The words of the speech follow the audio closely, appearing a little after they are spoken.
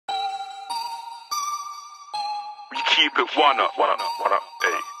keep it 1 up, hey,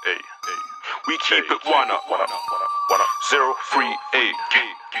 hey, hey. We keep it 1 up, 038.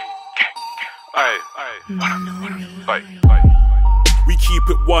 We keep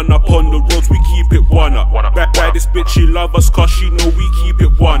it 1 up on the roads, we keep it 1 up. Baddest bitch, she love us cause she know we keep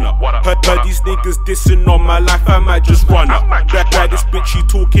it 1 up. Heard these niggas dissing on my life, I might just run up. Baddest bitch, she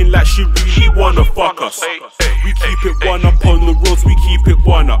talking like she really wanna fuck us. We keep it 1 up on the roads, we keep it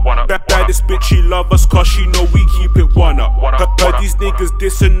 1 up. Baddest bitch, she love us cause she know we keep it 1 up. Heard these niggas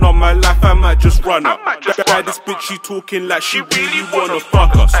dissing on my life, I might just run up. Baddest bitch, she talking like she really wanna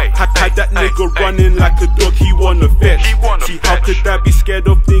fuck us. Had that nigga running like a dog, he wanna fetch. See, how could I be scared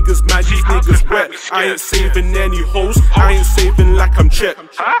of niggas, man? These niggas wet. I ain't saving any hoes, I ain't saving like I'm check.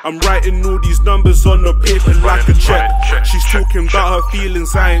 I'm writing all these numbers on the paper like a check. She's talking about her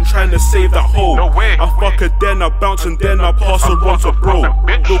feelings, I ain't trying to save that hoe. I fuck her, then I bounce and then I pass her on to bro.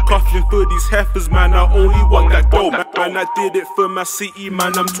 No cuffing for these heifers, man, I only want that dough. Man, I did it for my city,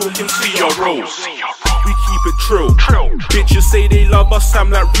 man, I'm talking CROs. We keep it trill. Bitches say they love us, I'm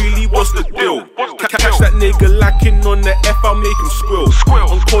like, really, what's the deal? Catch that nigga lacking on the F, I'll make him squill.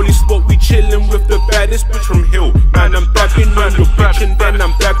 On Coley spot, we chillin' with the baddest bitch from Hill. Man, I'm dabbing on your bitch and then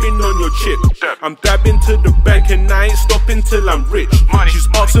I'm dabbing on your chick. I'm dabbing to the bank and I ain't stopping till I'm rich. She's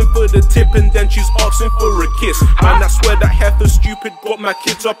asking for the tip and then she's asking for a kiss. Man, I swear that heifer stupid got my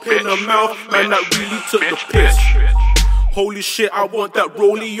kids up in her mouth. Man, that really took the piss. Holy shit, I want that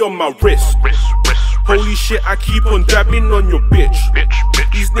rollie on my wrist. Holy shit, I keep on dabbing on your bitch.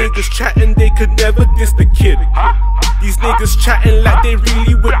 These niggas chatting, they could never diss the kid. These niggas chatting like they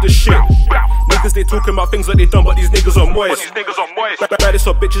really with the shit. Niggas, they talking about things that they done, but these niggas are moist. Baddest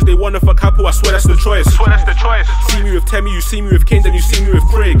of bitches, they wanna fuck Capo, I swear that's the choice. See me with Temmie, you see me with Kane, then you see me with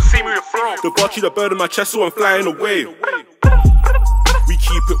Craig. The Bocce, the bird in my chest, so I'm flying away. We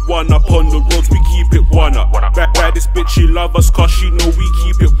keep it 1 up on the roads, we keep it 1 up. Baddest bitch, she love us cause she know we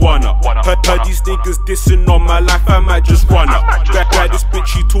keep it 1 up. Heard these niggas dissing on my life, I might just run up. Baddest bitch,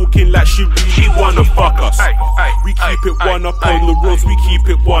 she talking like she really wanna fuck us. We keep it 1 up on the roads, we keep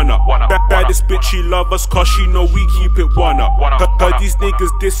it 1 up. Baddest bitch, she love us cause she know we keep it 1 up. Heard these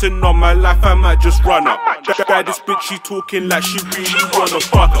niggas dissing on my life, I might just run up. Baddest bitch, she talking like she really wanna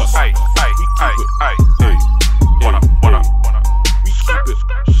fuck us. We keep it